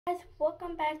Guys,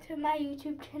 welcome back to my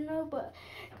YouTube channel. But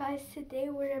guys, today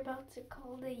we're about to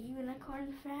call the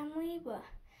unicorn family. But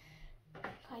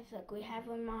guys, look, we have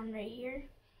them on right here.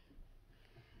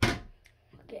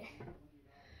 Okay,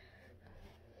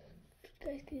 you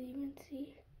guys can even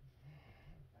see.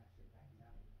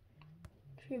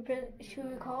 Should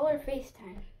we call or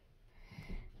FaceTime?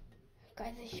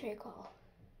 Guys, I should call.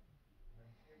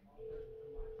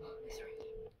 It's ringing.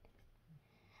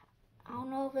 I don't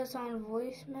know if it's on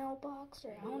voicemail box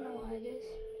or I don't know what it is.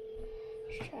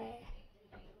 Let's try it.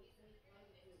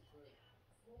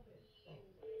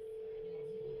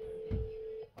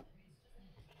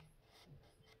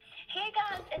 Hey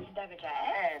guys, it's Deborah J.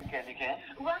 And Candy Ken.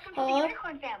 Welcome Hello? to the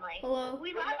Unicorn family. Hello?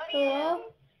 We love Hello?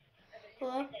 you. Hello?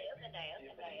 Hello?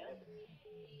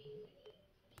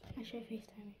 I should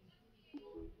FaceTime.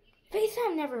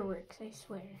 FaceTime never works, I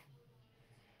swear.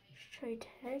 Let's try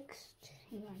text.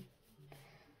 Hang on.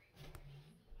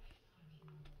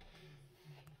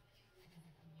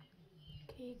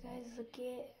 Okay, you guys, look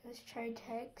it. Let's try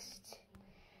text.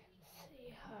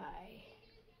 Say hi.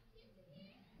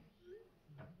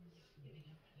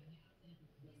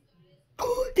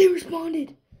 Oh, they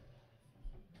responded.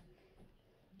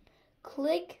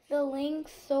 Click the link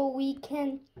so we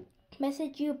can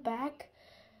message you back.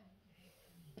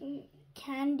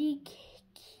 Candy,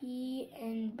 Key,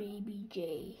 and Baby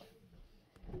J.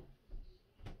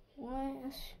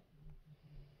 What?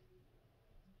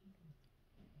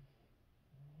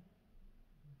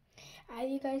 As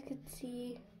you guys can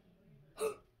see,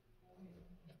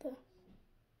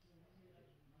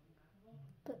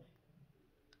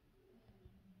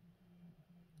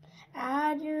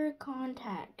 add your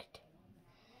contact.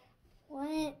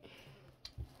 What?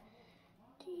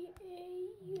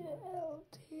 D-A-U-L-T-O-N.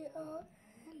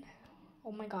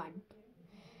 Oh my god.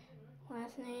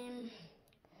 Last name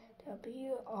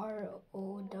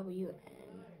W-R-O-W-N.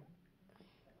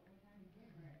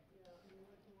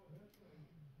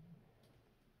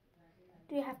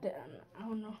 Do you have to, I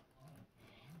don't know.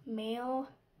 Mail,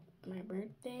 my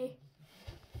birthday.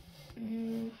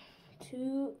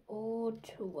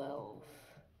 2012.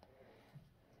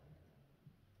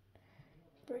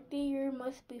 Birthday year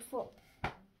must be full.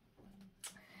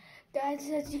 Guys,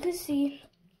 as you can see,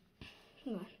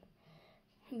 hang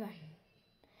on.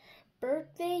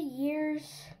 Birthday year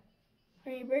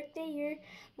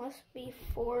must be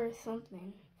for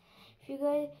something.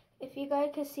 If you guys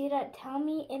can see that, tell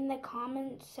me in the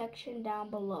comment section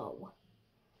down below.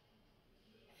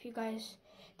 If you guys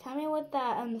tell me what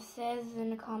that says in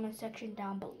the comment section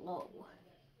down below.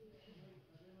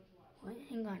 What?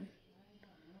 Hang on.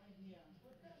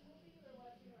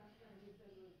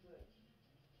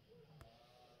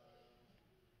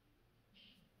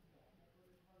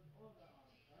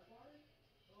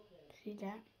 See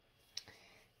that?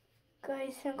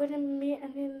 Guys, I'm gonna be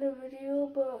ending the video,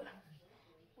 but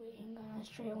wait, hang on, let's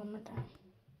try it one more time.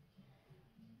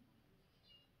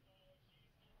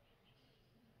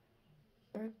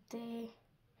 Birthday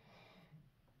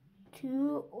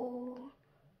 20.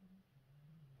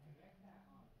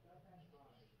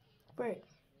 Right.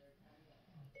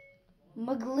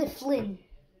 McLiflin.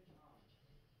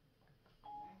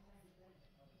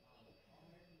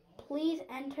 Please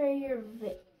enter your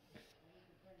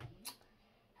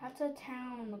That's a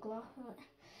town, McLaughlin.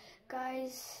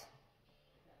 Guys,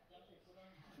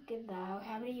 look at that. We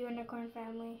have a unicorn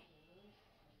family.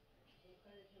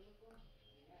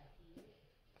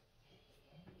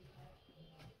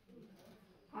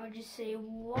 I'll just say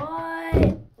what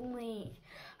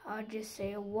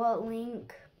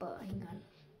link. But hang on.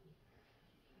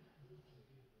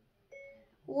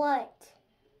 What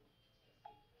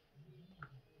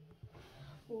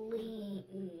link?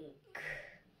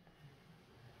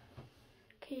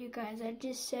 Okay, you guys, I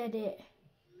just said it.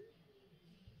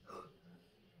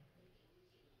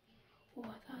 Oh, I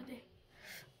thought it.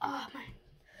 Oh man,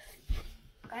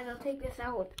 guys, I'll take this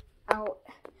out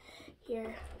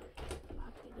here.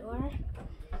 Lock the door.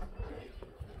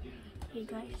 Hey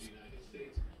guys.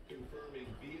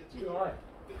 You alright?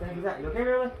 You okay,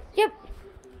 really? Yep.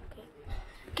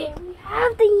 Okay, we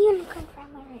have the unicorn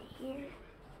family right here.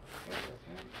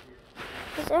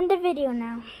 Let's end the video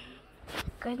now.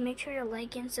 Guys, make sure to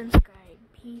like and subscribe.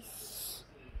 Peace.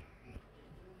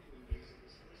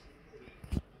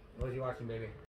 What was you watching, baby?